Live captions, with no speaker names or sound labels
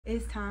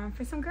It's time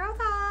for some girl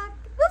talk.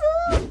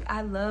 Woo-hoo!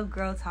 I love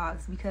girl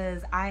talks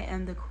because I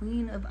am the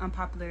queen of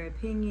unpopular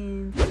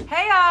opinions.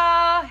 Hey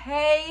y'all,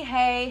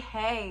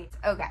 hey.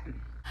 Okay,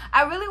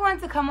 I really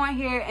wanted to come on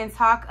here and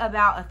talk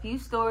about a few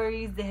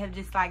stories that have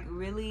just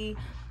really,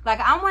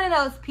 I'm one of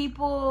those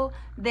people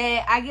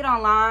that I get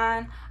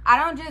online. I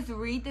don't just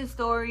read the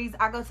stories,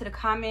 I go to the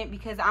comment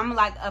because I'm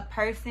like a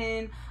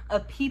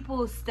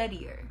people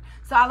studier.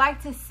 So I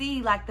like to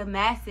see the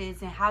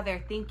masses and how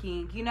they're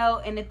thinking,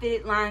 and if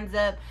it lines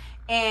up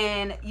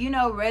and,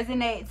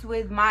 resonates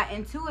with my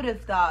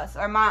intuitive thoughts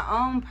or my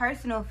own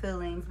personal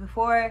feelings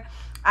before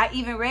I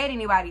even read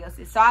anybody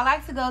else's. So I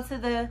like to go to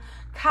the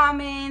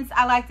comments.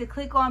 I like to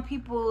click on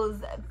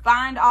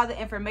find all the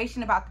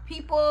information about the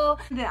people.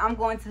 Then I'm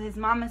going to his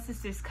mama,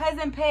 sister's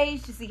cousin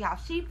page to see how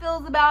she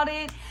feels about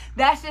it.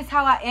 That's just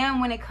how I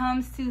am when it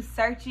comes to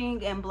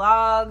searching and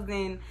blogs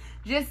and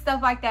just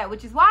stuff like that,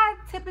 which is why I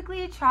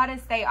typically try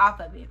to stay off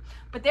of it.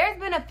 But there's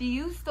been a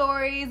few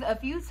stories, a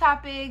few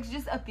topics,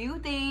 just a few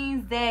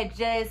things that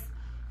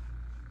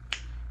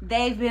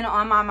they've been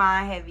on my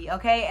mind heavy,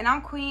 okay? And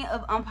I'm queen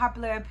of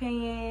unpopular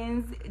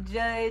opinions,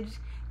 judge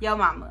yo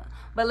mama.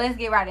 But let's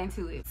get right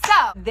into it.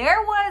 So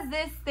there was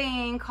this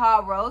thing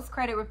called Rose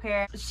Credit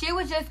Repair. She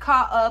was just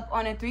caught up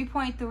on a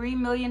 $3.3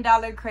 million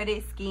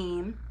credit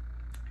scheme.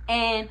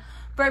 And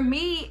for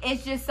me,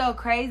 it's just so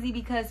crazy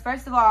because,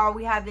 first of all,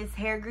 we have this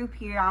hair group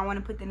here. I don't want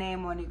to put the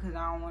name on it because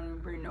I don't want to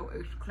bring no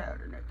extra cloud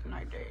or nothing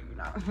like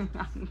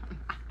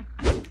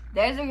that,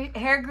 There's a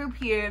hair group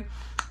here,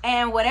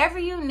 and whatever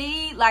you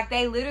need,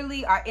 they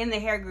literally are in the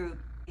hair group.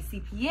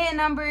 CPN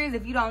numbers,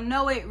 if you don't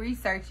know it,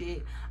 research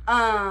it.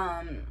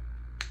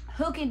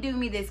 Who can do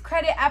me this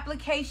credit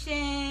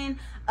application?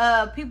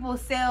 People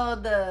sell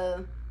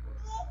the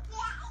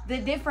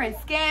different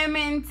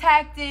scamming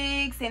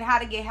tactics and how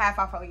to get half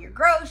off of your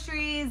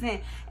groceries, and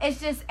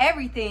it's just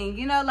everything,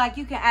 you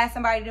can ask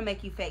somebody to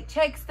make you fake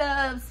check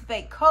stubs,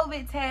 fake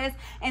COVID tests,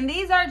 and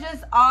these are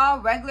just all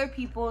regular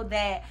people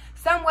that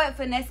somewhat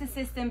finesse the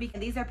system because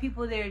these are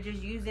people that are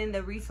just using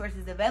the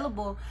resources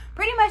available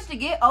pretty much to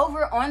get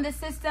over on the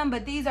system.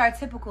 But these are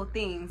typical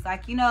things,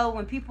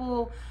 when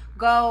people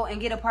go and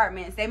get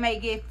apartments, they may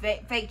get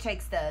fake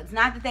check stubs.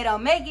 Not that they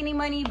don't make any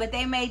money, but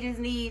they may just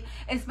need,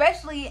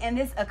 especially in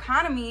this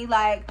economy,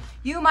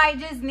 you might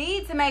just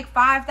need to make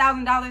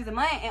 $5,000 a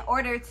month in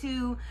order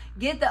to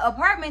get the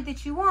apartment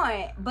that you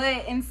want,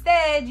 but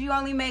instead you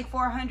only make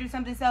 400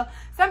 something. So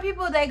some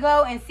people, they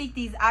go and seek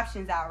these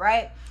options out,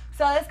 right?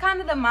 So it's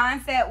kind of the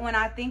mindset when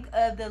I think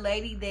of the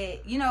lady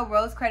that,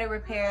 Rose Credit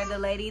Repair, the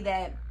lady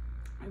that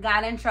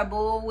got in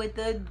trouble with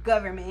the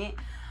government.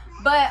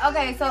 But,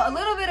 okay, so a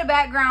little bit of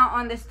background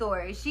on this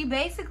story. She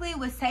basically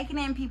was taking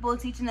in people,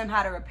 teaching them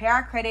how to repair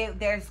our credit.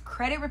 There's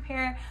credit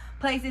repair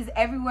places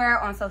everywhere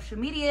on social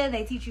media.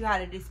 They teach you how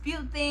to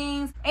dispute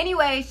things.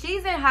 Anyway,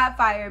 she's in hot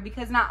fire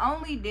because not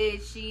only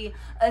did she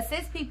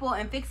assist people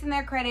in fixing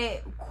their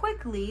credit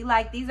quickly,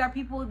 these are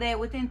people that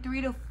within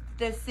 3 to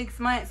 6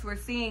 months we're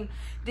seeing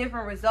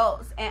different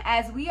results. And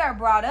as we are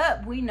brought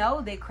up, we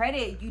know that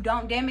credit, you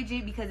don't damage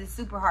it because it's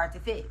super hard to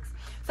fix.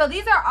 So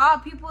these are all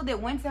people that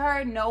went to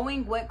her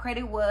knowing what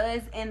credit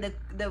was and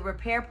the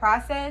repair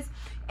process.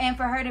 And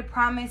for her to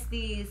promise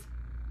these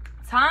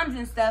times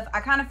and stuff, I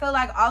kind of feel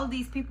like all of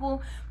these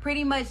people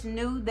pretty much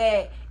knew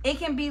that it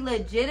can be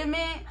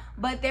legitimate,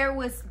 but there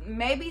was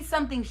maybe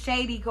something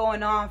shady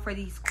going on for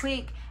these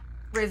quick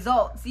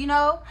results,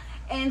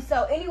 And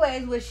so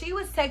anyways, what she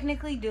was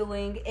technically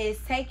doing is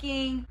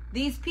taking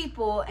these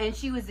people and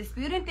she was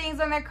disputing things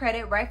on their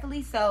credit,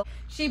 rightfully so.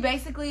 She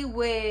basically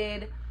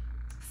would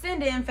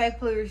send in fake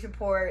police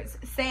reports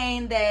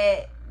saying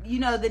that,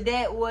 the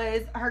debt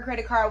was, her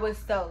credit card was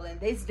stolen.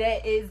 This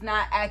debt is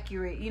not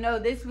accurate.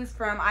 This was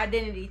from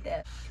identity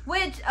theft.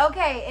 Which,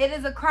 okay, it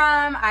is a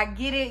crime. I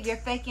get it. You're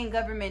faking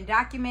government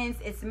documents.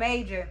 It's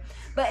major.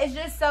 But it's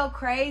just so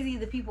crazy,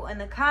 the people in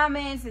the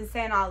comments and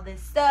saying all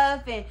this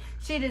stuff. And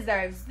she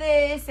deserves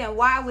this. And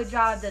why would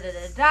y'all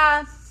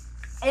da-da-da-da.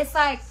 It's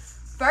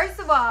first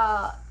of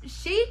all,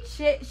 she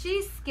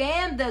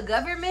scammed the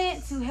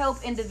government to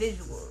help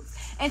individuals.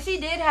 And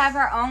she did have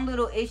her own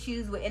little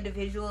issues with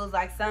individuals.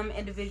 Some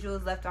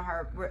individuals left on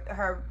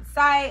her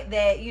site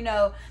that,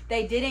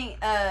 they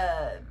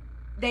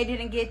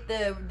didn't get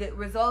the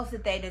results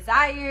that they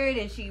desired,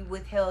 and she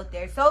withheld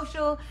their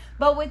social.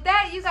 But with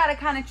that, you got to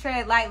kind of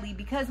tread lightly,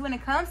 because when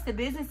it comes to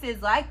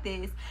businesses like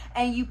this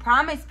and you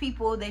promise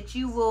people that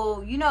you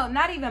will,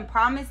 not even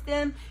promise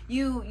them,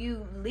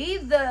 you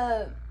leave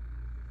the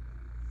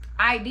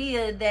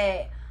idea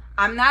that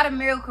I'm not a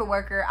miracle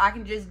worker, I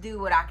can just do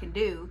what I can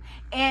do.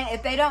 And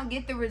if they don't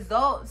get the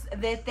results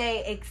that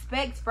they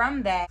expect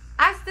from that,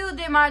 I still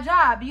did my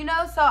job,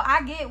 So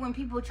I get when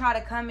people try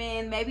to come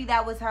in, maybe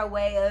that was her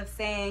way of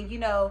saying,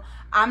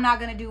 I'm not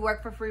going to do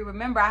work for free.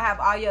 Remember, I have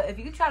all your, if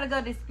you try to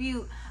go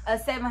dispute a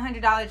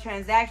 $700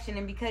 transaction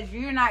and because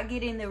you're not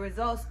getting the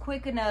results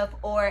quick enough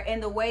or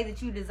in the way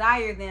that you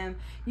desire them,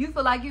 you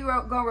feel like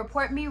you're going to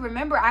report me,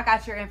 remember, I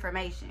got your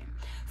information.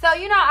 So,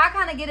 you know, I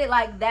kind of get it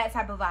like that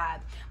type of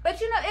vibe.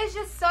 But, you know, it's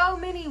just so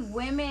many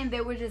women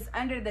that were just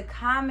under the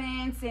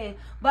comments and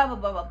blah, blah,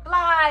 blah, blah,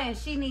 blah. And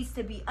she needs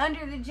to be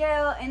under the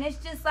jail. And it's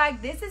just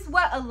like, this is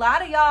what a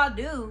lot of y'all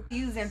do.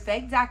 Using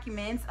fake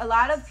documents. A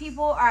lot of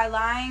people are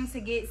lying to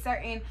get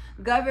certain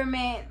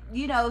government,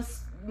 you know,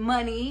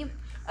 money.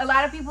 A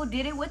lot of people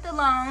did it with the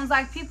loans.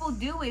 Like, people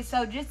do it.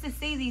 So just to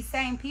see these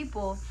same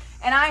people,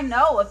 and I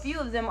know a few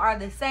of them are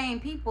the same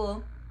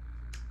people,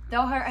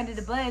 throw her under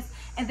the bus.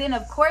 And then,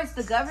 of course,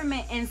 the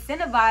government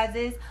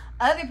incentivizes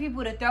other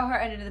people to throw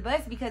her under the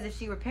bus, because if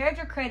she repaired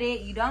your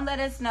credit, you don't let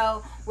us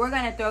know, we're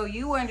going to throw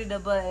you under the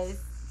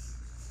bus.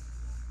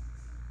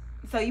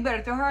 So you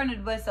better throw her under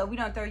the bus so we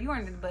don't throw you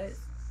under the bus.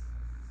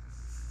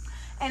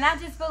 And I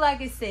just feel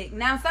like it's sick.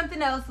 Now,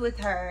 something else with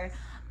her.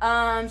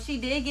 She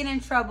did get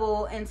in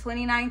trouble in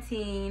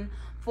 2019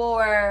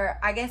 for,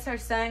 I guess her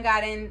son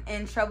got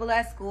in trouble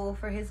at school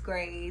for his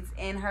grades,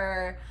 and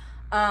her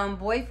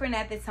boyfriend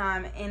at the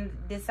time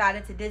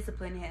decided to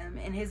discipline him,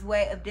 and his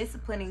way of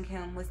disciplining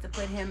him was to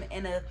put him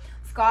in a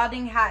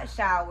scalding hot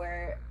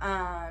shower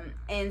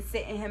and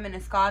sit him in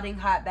a scalding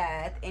hot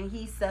bath, and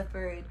he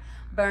suffered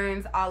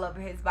burns all over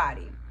his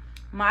body.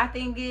 My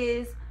thing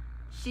is,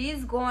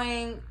 she's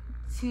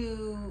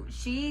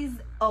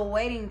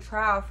awaiting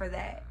trial for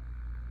that.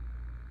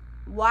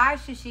 Why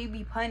should she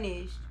be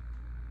punished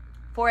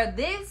for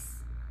this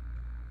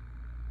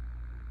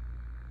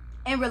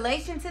in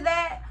relation to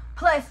that,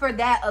 plus for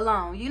that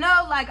alone? You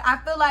know, like, I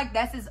feel like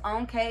that's his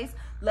own case.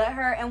 Let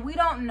her, and we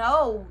don't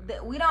know,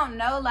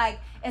 like,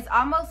 it's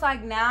almost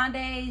like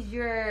nowadays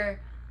you're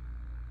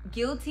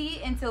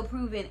guilty until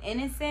proven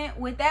innocent.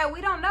 With that,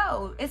 we don't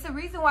know. It's the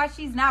reason why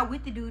she's not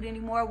with the dude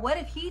anymore. What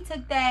if he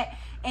took that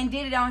and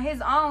did it on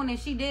his own, and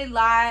she did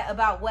lie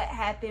about what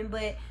happened,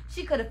 but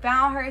she could have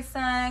found her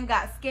son,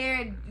 got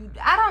scared?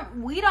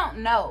 We don't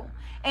know.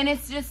 And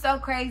it's just so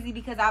crazy,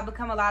 because I've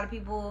become a lot of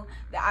people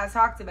that I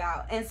talked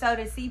about. And so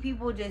to see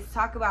people just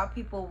talk about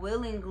people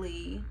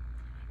willingly,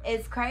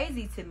 it's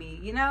crazy to me.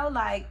 You know,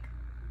 like,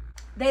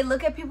 they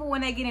look at people when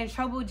they get in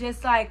trouble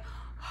just like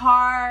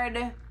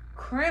hard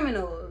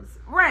criminals.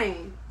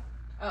 Rain.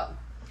 Oh.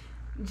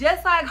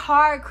 Just like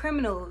hard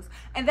criminals.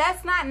 And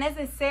that's not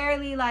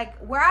necessarily like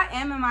where I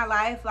am in my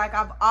life. Like,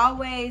 I've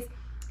always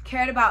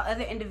cared about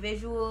other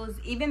individuals,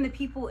 even the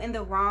people in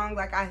the wrong.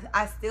 Like,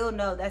 I still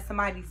know that's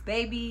somebody's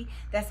baby,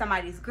 that's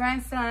somebody's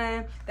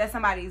grandson, that's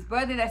somebody's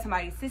brother, that's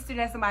somebody's sister,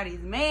 that's somebody's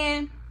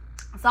man.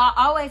 So I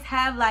always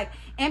have like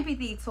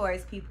empathy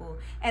towards people.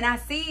 And I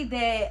see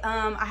that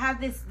I have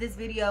this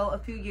video a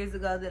few years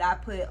ago that I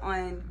put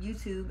on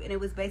YouTube, and it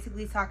was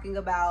basically talking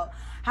about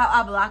how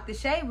I blocked the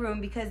shade room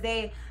because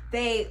they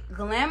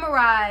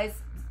glamorize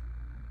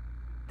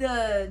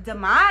the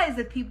demise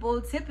of people,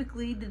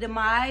 typically the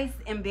demise,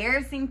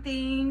 embarrassing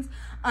things,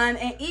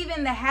 and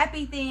even the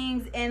happy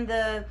things and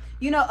the,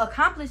 you know,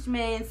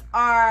 accomplishments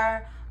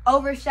are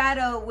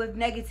overshadowed with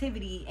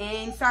negativity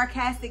and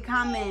sarcastic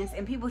comments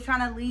and people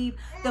trying to leave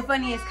the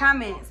funniest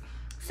comments.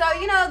 So,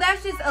 you know,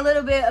 that's just a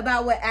little bit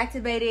about what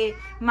activated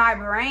my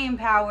brain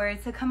power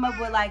to come up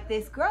with like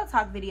this girl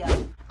talk video.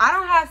 I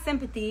don't have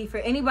sympathy for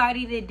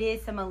anybody that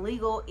did some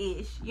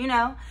illegal-ish, you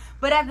know,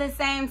 but at the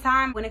same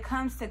time, when it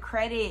comes to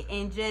credit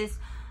and just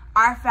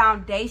our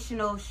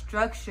foundational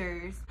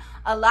structures,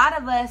 a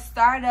lot of us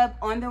start up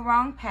on the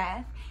wrong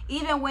path,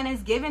 even when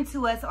it's given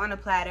to us on a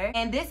platter.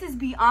 And this is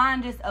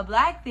beyond just a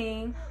black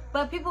thing,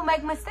 but people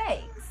make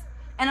mistakes.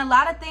 And a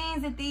lot of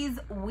things that these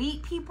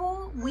weak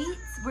people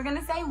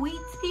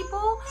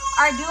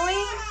are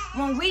doing,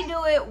 when we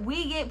do it,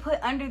 we get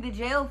put under the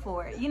jail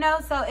for it, you know?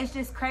 So it's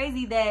just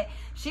crazy that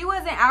she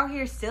wasn't out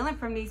here stealing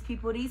from these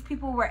people. These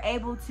people were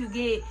able to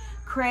get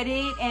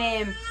credit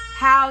and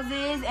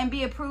houses and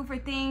be approved for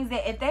things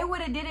that if they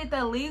would have did it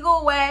the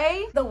legal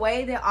way, the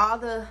way that all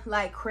the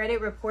like credit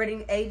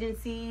reporting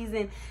agencies,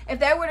 and if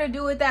they were to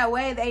do it that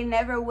way, they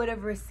never would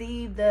have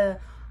received the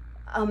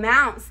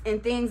amounts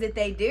and things that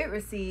they did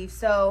receive.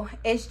 So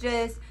it's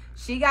just,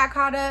 she got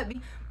caught up,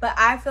 but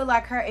I feel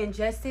like her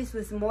injustice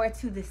was more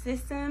to the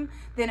system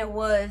than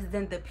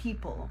the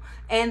people.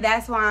 And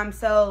that's why I'm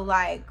so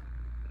like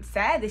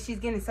sad that she's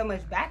getting so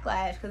much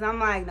backlash, because I'm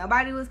like,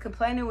 nobody was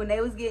complaining when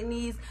they was getting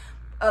these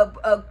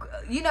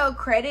you know,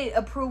 credit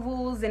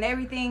approvals and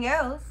everything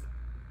else.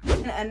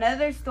 And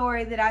another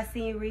story that I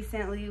seen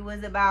recently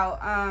was about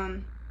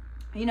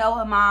you know,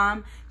 a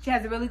mom. She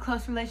has a really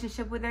close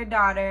relationship with her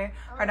daughter.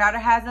 Her daughter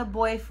has a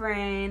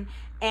boyfriend,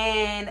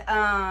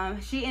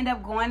 and she ended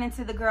up going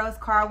into the girl's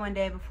car one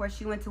day before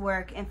she went to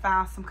work and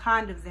found some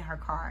condoms in her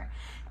car.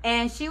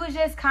 And she was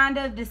just kind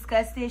of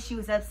disgusted. She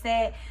was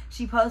upset.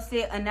 She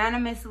posted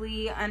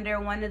anonymously under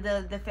one of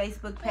the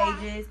Facebook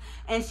pages,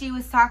 and she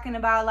was talking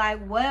about like,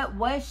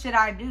 what should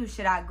I do?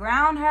 Should I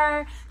ground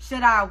her?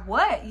 Should I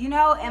what? You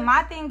know, and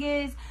my thing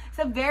is, it's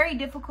a very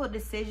difficult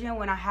decision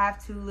when I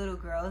have two little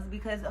girls,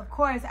 because of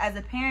course, as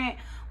a parent,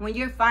 when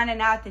you're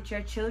finding out that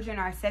your children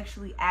are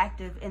sexually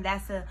active, and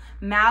that's a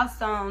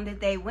milestone that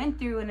they went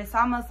through, and it's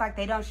almost like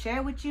they don't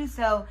share with you,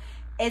 so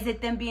Is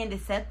it them being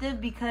deceptive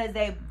because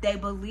they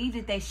believe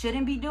that they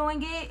shouldn't be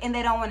doing it and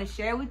they don't want to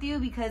share with you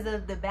because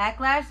of the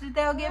backlash that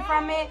they'll get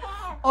from it?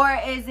 Or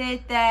is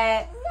it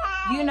that,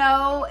 you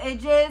know, it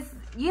just,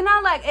 you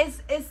know, like,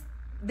 it's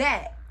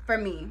that for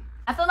me.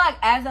 I feel like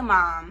as a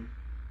mom,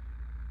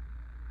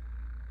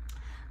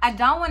 I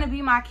don't want to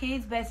be my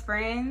kids' best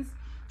friends,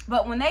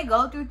 but when they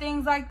go through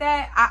things like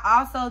that, I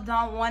also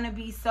don't want to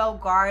be so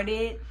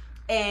guarded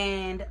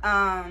and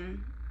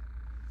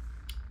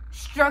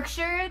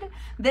structured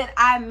that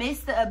I miss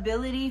the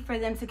ability for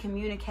them to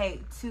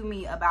communicate to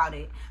me about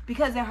it.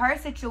 Because in her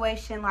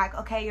situation, like,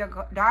 okay,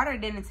 your daughter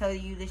didn't tell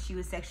you that she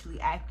was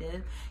sexually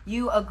active.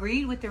 You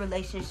agreed with the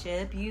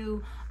relationship.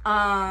 You,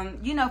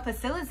 you know,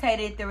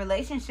 facilitated the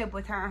relationship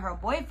with her and her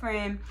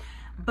boyfriend,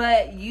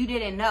 but you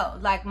didn't know.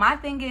 Like, my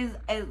thing is,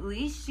 at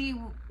least she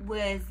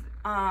was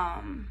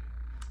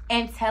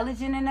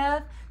intelligent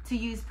enough to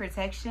use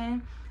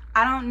protection.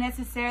 I don't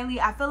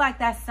necessarily, I feel like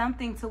that's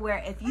something to where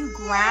if you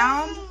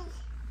ground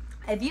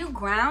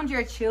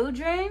your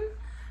children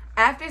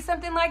after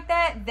something like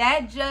that,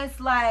 that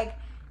just like,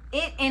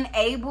 it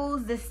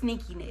enables the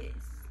sneakiness.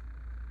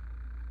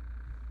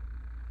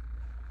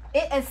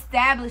 It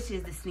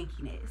establishes the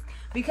sneakiness.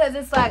 Because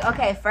it's like,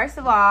 okay, first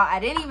of all,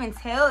 I didn't even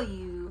tell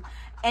you.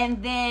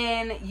 And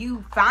then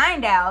you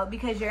find out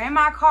because you're in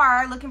my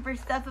car looking for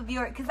stuff of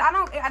yours. Because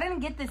I didn't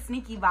get the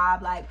sneaky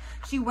vibe. Like,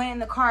 she went in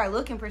the car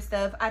looking for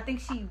stuff. I think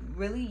she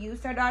really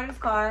used her daughter's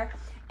car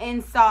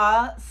and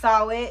saw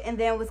it and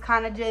then was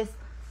kind of just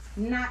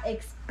not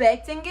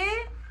expecting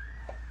it.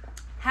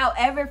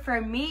 However, for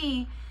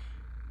me,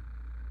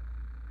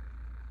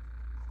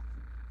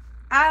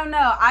 I don't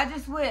know. I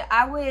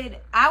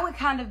would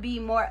kind of be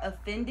more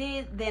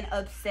offended than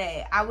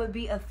upset. I would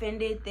be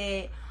offended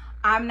that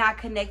I'm not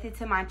connected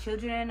to my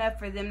children enough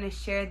for them to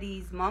share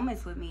these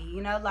moments with me.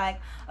 You know, like,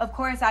 of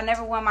course, I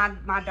never want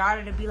my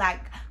daughter to be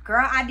like,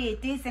 girl, I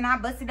did this and I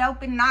busted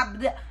open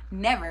and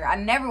never. I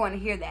never want to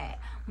hear that.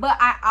 But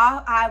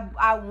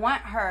I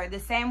want her the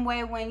same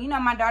way when, you know,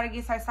 my daughter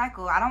gets her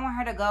cycle. I don't want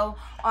her to go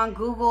on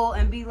Google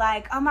and be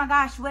like, oh my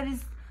gosh, why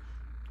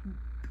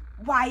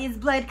is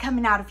blood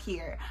coming out of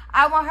here?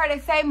 I want her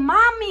to say,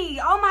 mommy,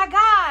 oh my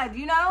God,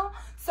 you know?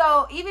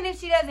 So even if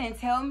she doesn't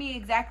tell me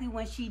exactly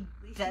when she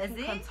does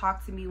it, come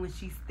talk to me when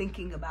she's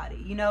thinking about it,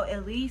 you know?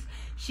 At least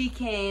she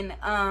can,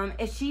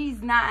 if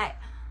she's not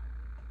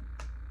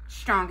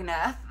strong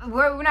enough,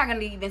 we're not gonna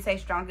even say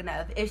strong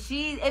enough, if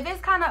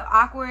it's kind of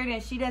awkward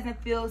and she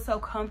doesn't feel so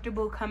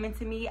comfortable coming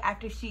to me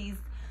after she's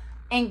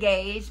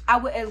engaged, I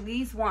would at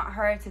least want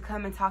her to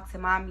come and talk to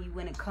mommy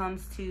when it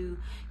comes to,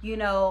 you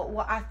know,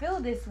 well, I feel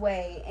this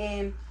way,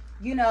 and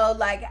you know,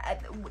 like,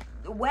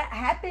 what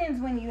happens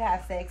when you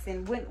have sex,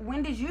 and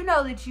when did you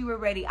know that you were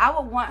ready? I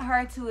would want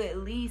her to at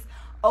least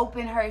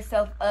open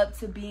herself up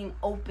to being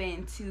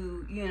open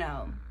to, you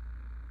know,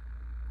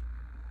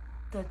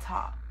 the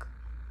talk.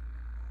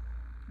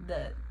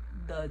 The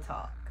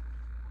talk.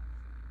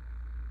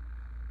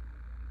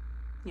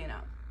 You know.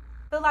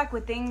 I feel like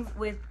with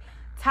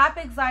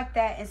topics like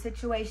that and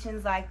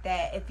situations like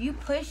that, if you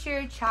push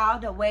your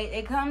child away,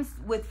 it comes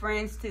with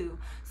friends too.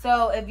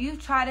 So if you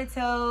try to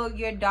tell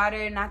your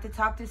daughter not to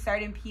talk to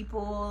certain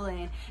people,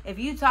 and if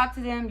you talk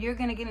to them, you're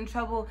gonna get in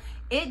trouble,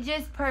 it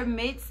just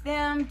permits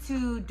them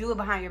to do it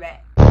behind your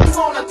back. You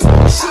wanna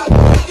talk shit,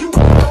 you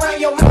want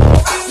around your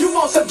mouth, you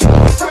want some turn your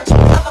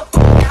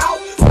motherfucker out.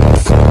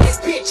 This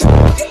bitch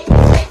out, take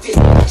this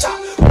bitch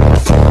out,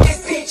 this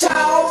bitch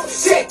out,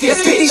 set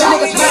this bitch out.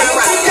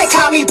 They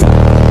call me.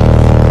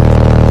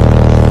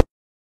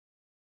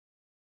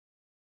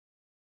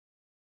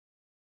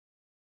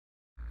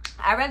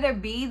 I'd rather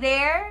be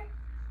there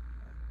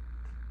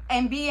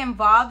and be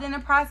involved in the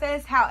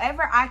process.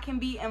 However, I can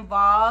be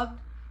involved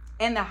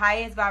in the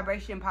highest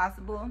vibration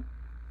possible.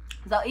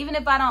 So even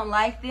if I don't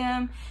like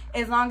them,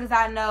 as long as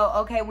I know,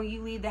 okay, when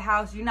you leave the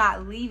house, you're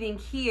not leaving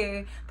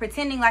here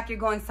pretending like you're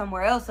going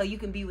somewhere else so you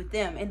can be with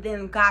them. And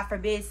then, God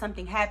forbid,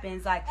 something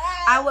happens. Like,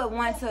 I would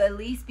want to at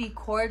least be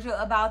cordial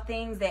about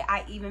things that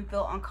I even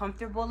feel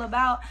uncomfortable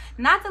about.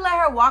 Not to let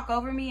her walk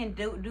over me and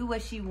do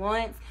what she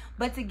wants,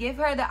 but to give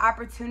her the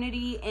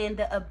opportunity and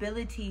the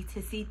ability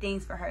to see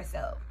things for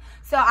herself.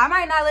 So I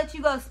might not let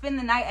you go spend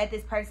the night at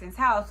this person's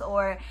house,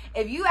 or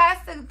if you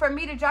ask for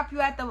me to drop you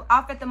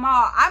off at the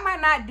mall, I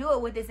might not do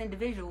it with this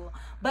individual.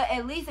 But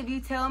at least if you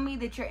tell me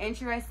that you're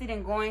interested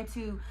in going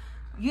to,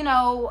 you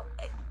know,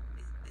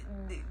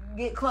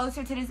 get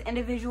closer to this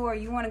individual, or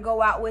you want to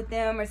go out with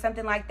them or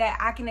something like that,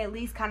 I can at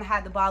least kind of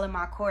have the ball in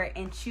my court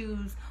and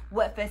choose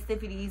what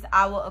festivities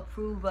I will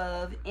approve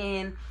of,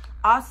 and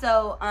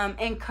also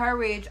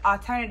encourage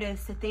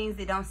alternatives to things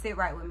that don't sit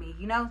right with me,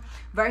 you know,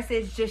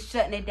 versus just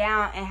shutting it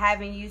down and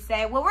having you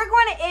say, well, we're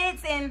going to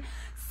It's and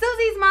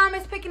Susie's mom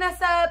is picking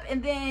us up,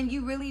 and then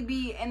you really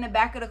be in the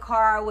back of the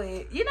car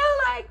with, you know,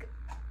 like,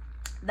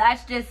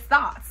 that's just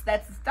thoughts.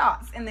 That's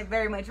thoughts, and it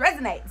very much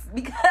resonates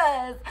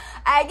because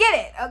I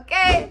get it,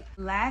 okay?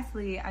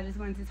 Lastly, I just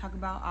wanted to talk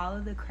about all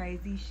of the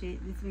crazy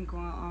shit that's been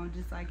going on,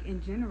 just like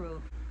in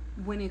general.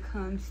 when it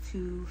comes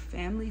to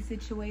family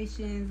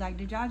situations. Like,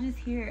 did y'all just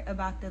hear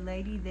about the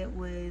lady that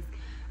was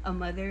a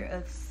mother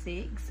of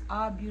 6,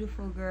 all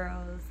beautiful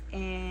girls,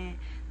 and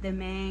the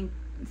man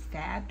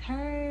stabbed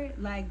her?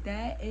 Like,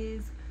 that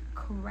is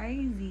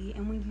crazy.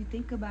 And when you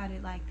think about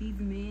it, like, these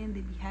men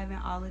that be having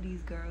all of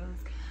these girls,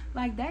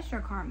 like, that's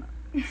your karma.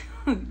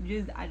 I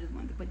just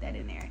wanted to put that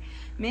in there.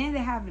 Men that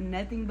have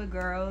nothing but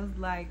girls,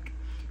 like,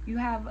 you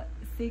have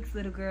 6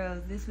 little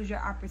girls. This was your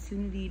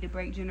opportunity to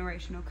break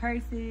generational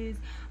curses,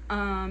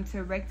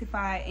 to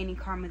rectify any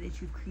karma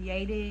that you've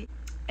created,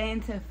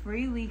 and to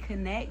freely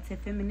connect to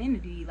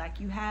femininity. Like,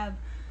 you have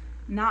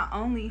not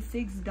only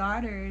 6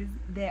 daughters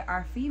that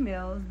are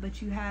females,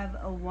 but you have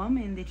a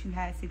woman that you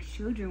had 6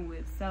 children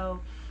with.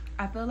 So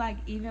I feel like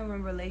even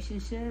when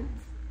relationships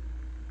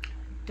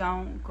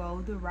don't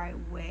go the right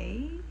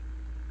way,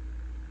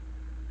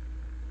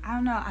 I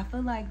don't know, I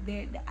feel like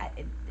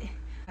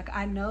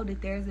I know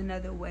that there's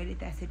another way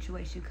that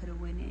situation could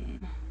have went in.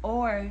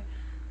 Or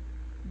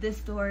the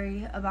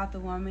story about the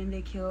woman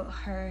that killed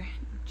her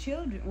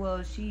children.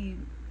 Well, she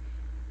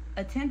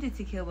attempted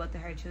to kill both of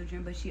her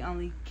children, but she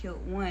only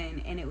killed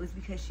one, and it was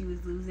because she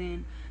was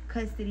losing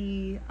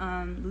custody,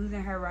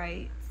 losing her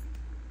rights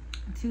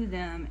to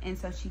them, and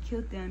so she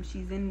killed them.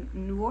 She's in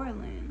New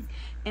Orleans,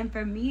 and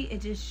for me,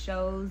 it just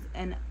shows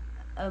an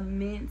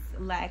immense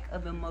lack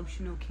of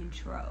emotional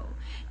control.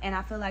 And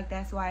I feel like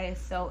that's why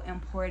it's so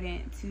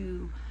important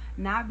to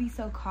not be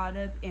so caught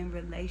up in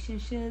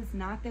relationships.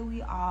 Not that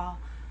we all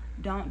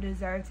don't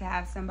deserve to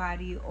have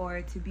somebody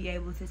or to be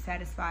able to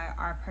satisfy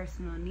our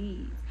personal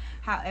needs.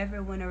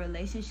 However, when a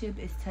relationship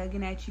is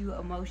tugging at you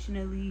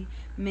emotionally,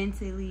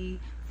 mentally,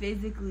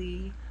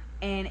 physically,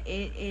 and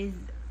it is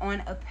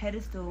on a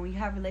pedestal, when you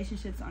have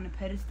relationships on a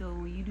pedestal,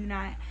 when you do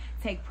not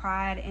take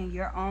pride in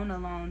your own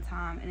alone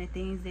time and the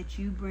things that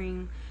you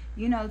bring,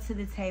 you know, to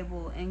the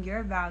table and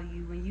your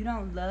value, when you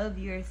don't love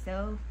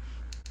yourself,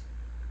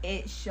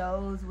 it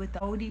shows with the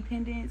whole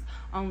dependence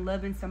on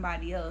loving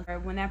somebody else. Or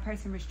when that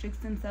person restricts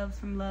themselves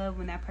from love,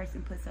 when that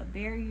person puts up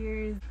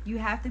barriers, you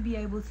have to be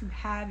able to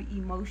have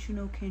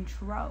emotional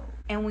control.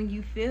 And when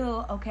you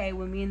feel, okay,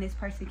 when me and this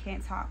person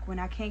can't talk, when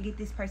I can't get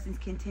this person's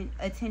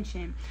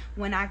attention,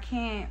 when I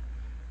can't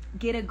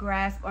get a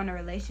grasp on a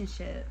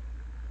relationship,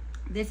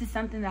 this is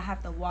something that I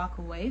have to walk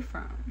away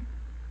from,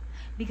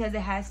 because it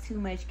has too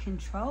much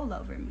control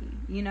over me,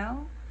 you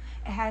know?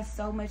 It has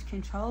so much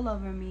control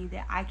over me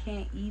that I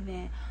can't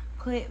even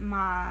put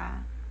my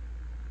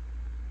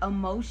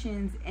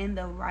emotions in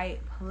the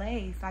right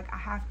place. Like, I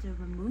have to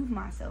remove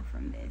myself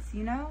from this,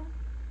 you know?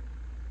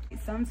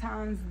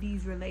 Sometimes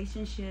these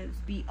relationships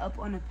be up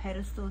on a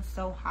pedestal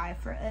so high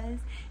for us,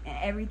 and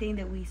everything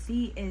that we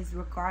see is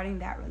regarding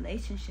that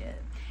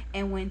relationship.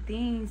 And when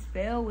things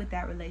fail with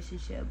that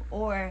relationship,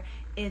 or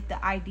if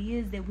the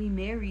ideas that we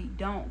married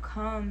don't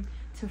come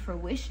to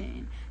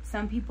fruition,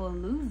 some people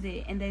lose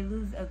it, and they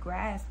lose a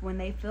grasp when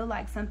they feel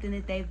like something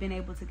that they've been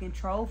able to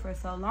control for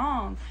so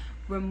long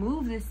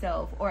removes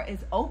itself, or is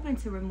open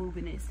to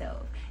removing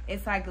itself.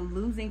 It's like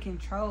losing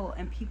control,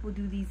 and people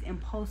do these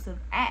impulsive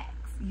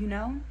acts, you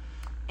know?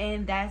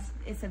 And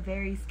it's a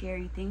very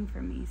scary thing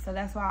for me. So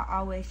that's why I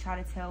always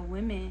try to tell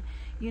women,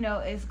 you know,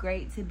 it's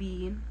great to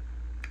be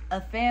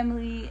a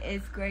family.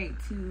 It's great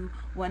to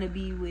want to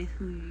be with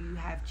who you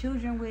have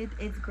children with.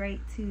 It's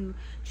great to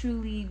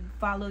truly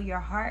follow your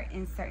heart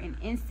in certain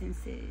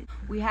instances.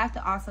 We have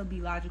to also be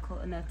logical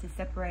enough to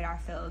separate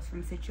ourselves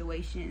from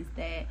situations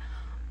that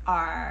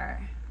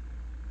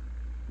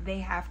they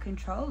have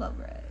control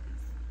over us.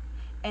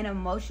 And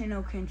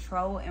emotional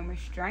control and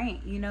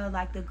restraint, you know,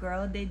 like the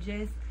girl that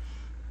just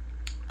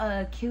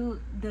killed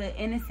the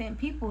innocent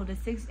people, the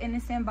 6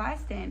 innocent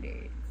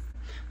bystanders,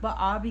 but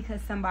all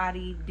because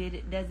somebody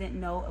doesn't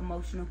know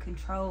emotional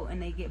control,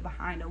 and they get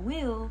behind a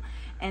wheel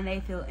and they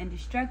feel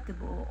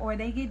indestructible, or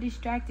they get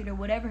distracted, or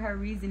whatever her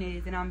reason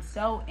is. And I'm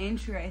so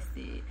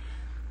interested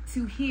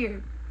to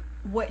hear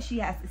what she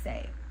has to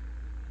say.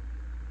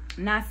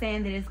 Not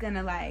saying that it's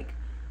gonna like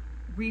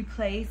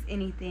replace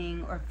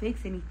anything or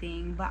fix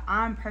anything, but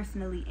I'm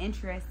personally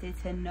interested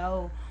to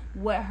know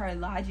what her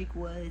logic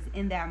was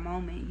in that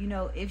moment, you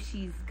know, if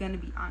she's gonna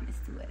be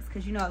honest to us.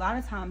 Because, you know, a lot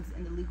of times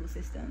in the legal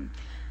system,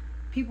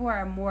 people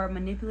are more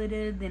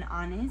manipulative than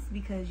honest,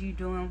 because you're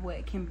doing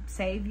what can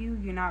save you.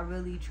 You're not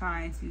really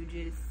trying to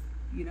just,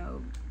 you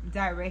know,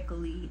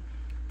 directly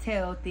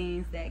tell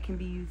things that can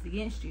be used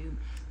against you.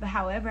 But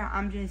however,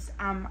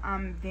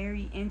 I'm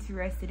very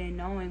interested in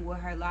knowing what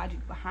her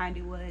logic behind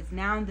it was.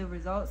 Now the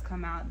results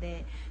come out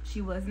that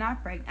she was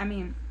not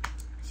pregnant.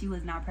 She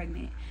was not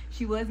pregnant.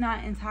 She was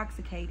not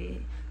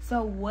intoxicated.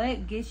 So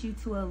what gets you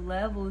to a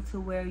level to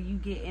where you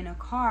get in a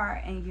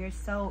car and you're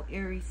so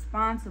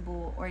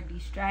irresponsible or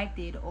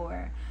distracted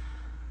or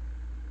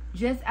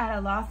just at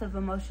a loss of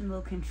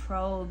emotional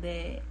control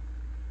that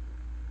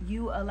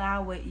you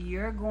allow what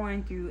you're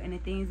going through and the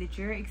things that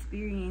you're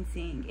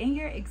experiencing in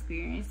your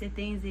experience, the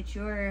things that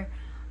you're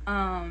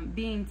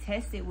being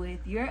tested with,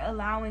 you're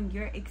allowing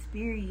your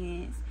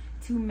experience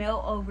to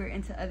melt over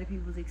into other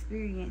people's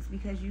experience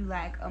because you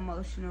lack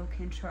emotional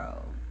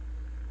control.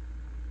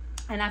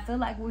 And I feel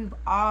like we've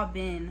all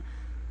been,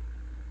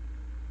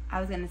 I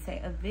was going to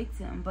say a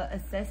victim, but a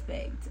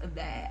suspect of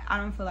that. I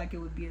don't feel like it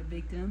would be a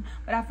victim,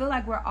 but I feel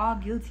like we're all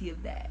guilty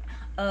of that,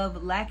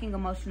 of lacking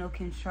emotional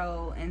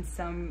control in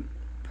some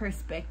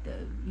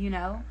perspective, you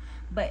know?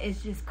 But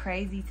it's just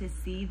crazy to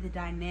see the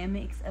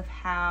dynamics of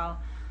how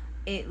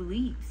it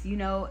leaps, you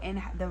know,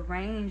 and the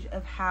range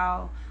of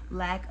how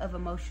lack of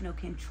emotional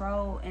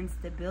control and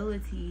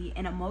stability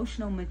and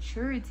emotional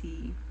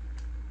maturity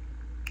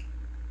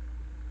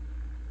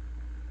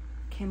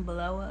can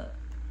blow up.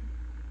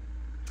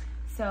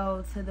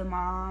 So to the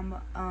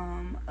mom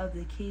of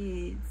the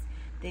kids,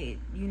 they,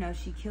 you know,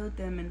 she killed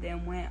them and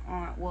then went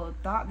on, well,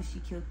 thought that she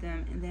killed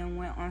them and then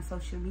went on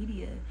social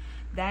media.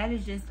 That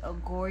is just a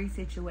gory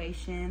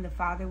situation. The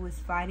father was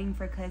fighting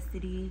for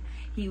custody.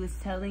 He was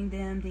telling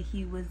them that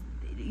he was,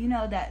 you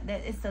know, that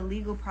it's the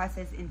legal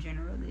process in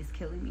general that is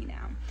killing me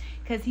now.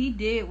 Because he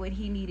did what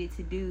he needed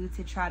to do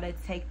to try to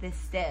take the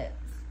steps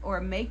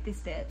or make the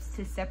steps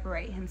to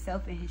separate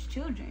himself and his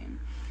children.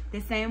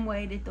 The same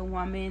way that the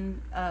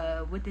woman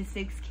with the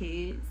 6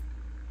 kids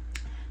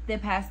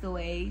that passed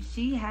away,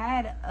 she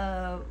had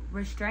a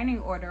restraining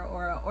order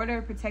or an order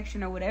of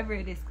protection or whatever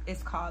it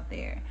is called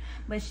there.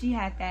 But she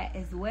had that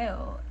as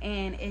well.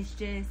 And it's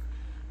just,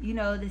 you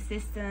know, the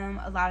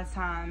system, a lot of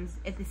times,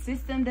 if the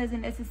system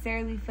doesn't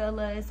necessarily feel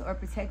us or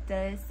protect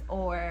us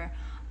or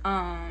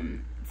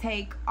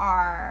take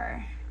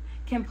our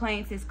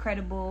complaints as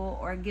credible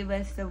or give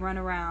us the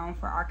runaround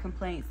for our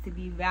complaints to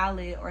be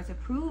valid or to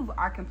prove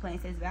our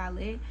complaints as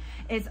valid,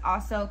 it's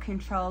also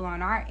control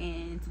on our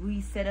end.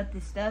 We set up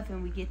this stuff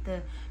and we get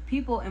the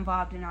people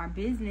involved in our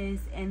business,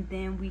 and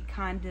then we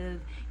kind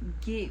of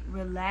get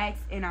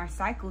relaxed in our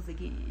cycles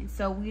again.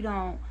 So we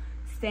don't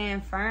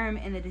stand firm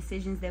in the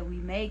decisions that we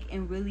make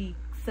and really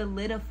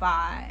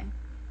solidify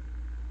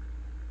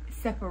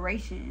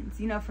separations,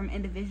 you know, from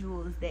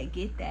individuals that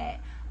get that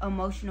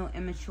emotional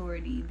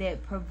immaturity,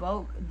 that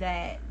provoke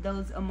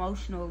those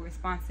emotional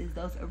responses,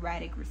 those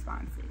erratic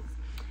responses.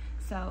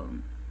 So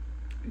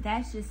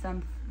that's just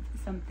some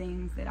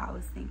things that I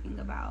was thinking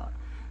about.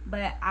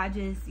 But I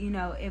just, you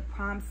know, it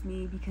prompts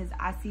me because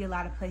I see a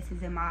lot of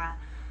places in my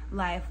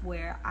life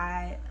where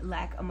I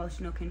lack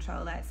emotional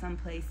control at some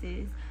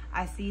places.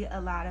 I see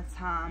a lot of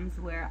times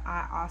where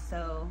I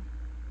also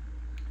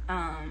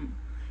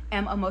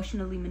am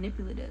emotionally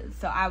manipulative.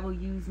 So I will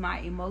use my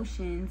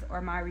emotions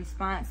or my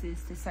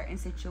responses to certain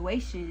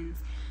situations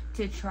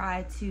to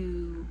try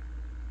to,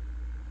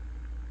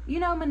 you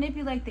know,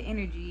 manipulate the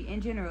energy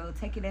in general.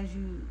 Take it as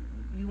you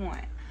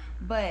want.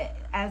 But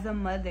as a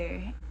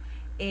mother,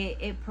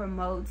 it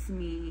promotes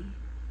me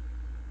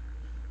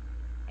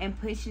and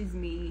pushes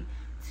me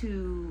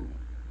to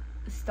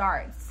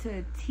start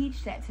to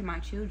teach that to my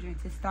children,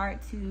 to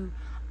start to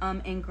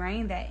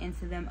ingrain that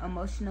into them,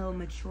 emotional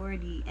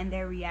maturity and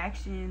their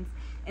reactions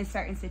in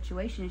certain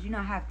situations. You know,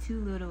 I have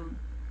 2 little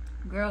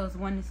girls.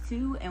 One is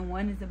 2 and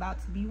one is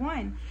about to be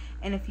 1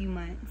 in a few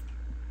months.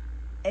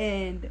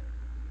 And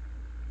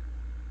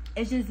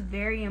it's just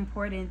very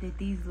important that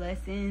these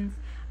lessons,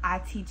 I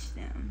teach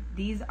them.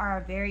 These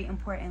are very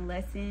important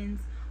lessons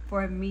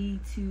for me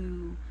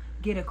to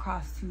get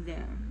across to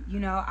them. You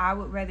know, I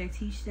would rather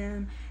teach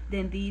them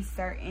than these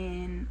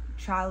certain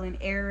trial and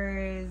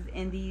errors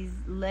and these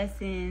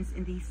lessons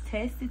and these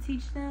tests to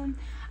teach them.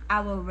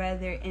 I would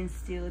rather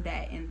instill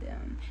that in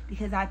them,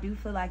 because I do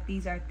feel like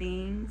these are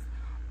things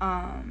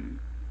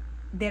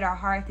that are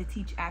hard to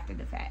teach after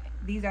the fact.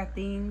 These are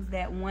things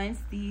that once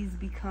these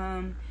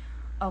become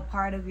a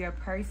part of your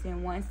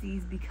person, once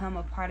these become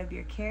a part of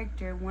your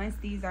character, once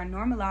these are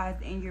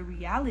normalized in your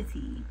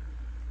reality,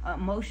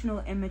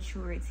 emotional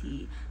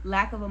immaturity,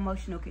 lack of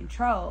emotional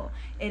control,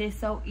 it is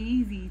so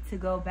easy to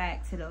go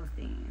back to those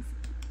things.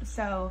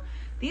 So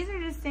these are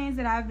just things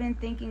that I've been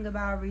thinking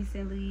about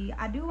recently.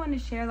 I do want to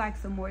share like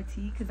some more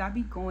tea, because I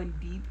be going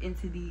deep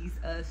into these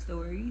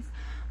stories,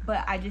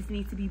 but I just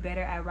need to be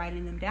better at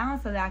writing them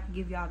down so that I can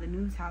give y'all the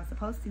news how it's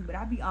supposed to. But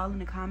I be all in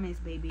the comments,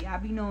 baby. I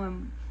be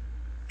knowing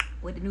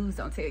what the news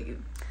don't tell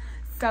you.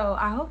 So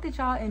I hope that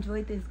y'all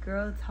enjoyed this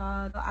girl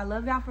talk. I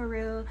love y'all for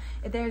real.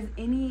 If there's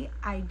any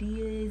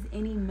ideas,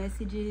 any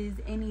messages,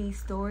 any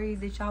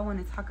stories that y'all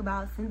want to talk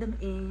about, send them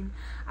in.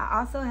 I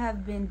also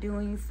have been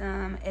doing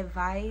some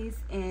advice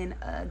and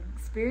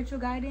spiritual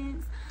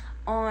guidance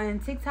on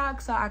TikTok,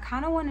 so I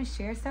kind of want to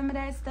share some of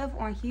that stuff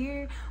on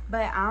here,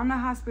 but I don't know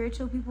how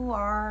spiritual people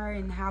are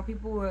and how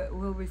people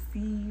will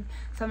receive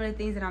some of the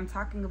things that I'm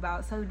talking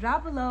about. So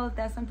drop below if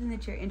that's something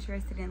that you're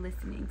interested in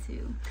listening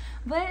to.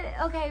 But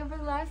okay, for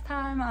the last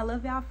time, I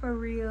love y'all for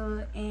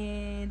real,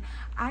 and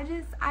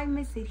I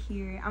miss it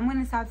here. I'm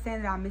gonna stop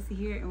saying that I miss it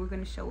here, and we're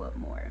gonna show up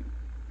more.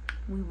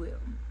 We will.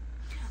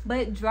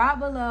 But drop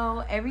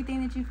below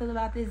everything that you feel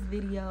about this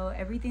video,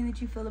 everything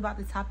that you feel about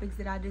the topics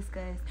that I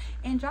discussed,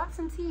 and drop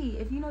some tea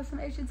if you know some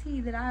extra tea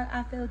that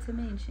I failed to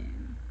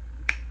mention.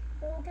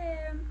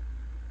 Okay.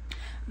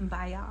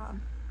 Bye, y'all.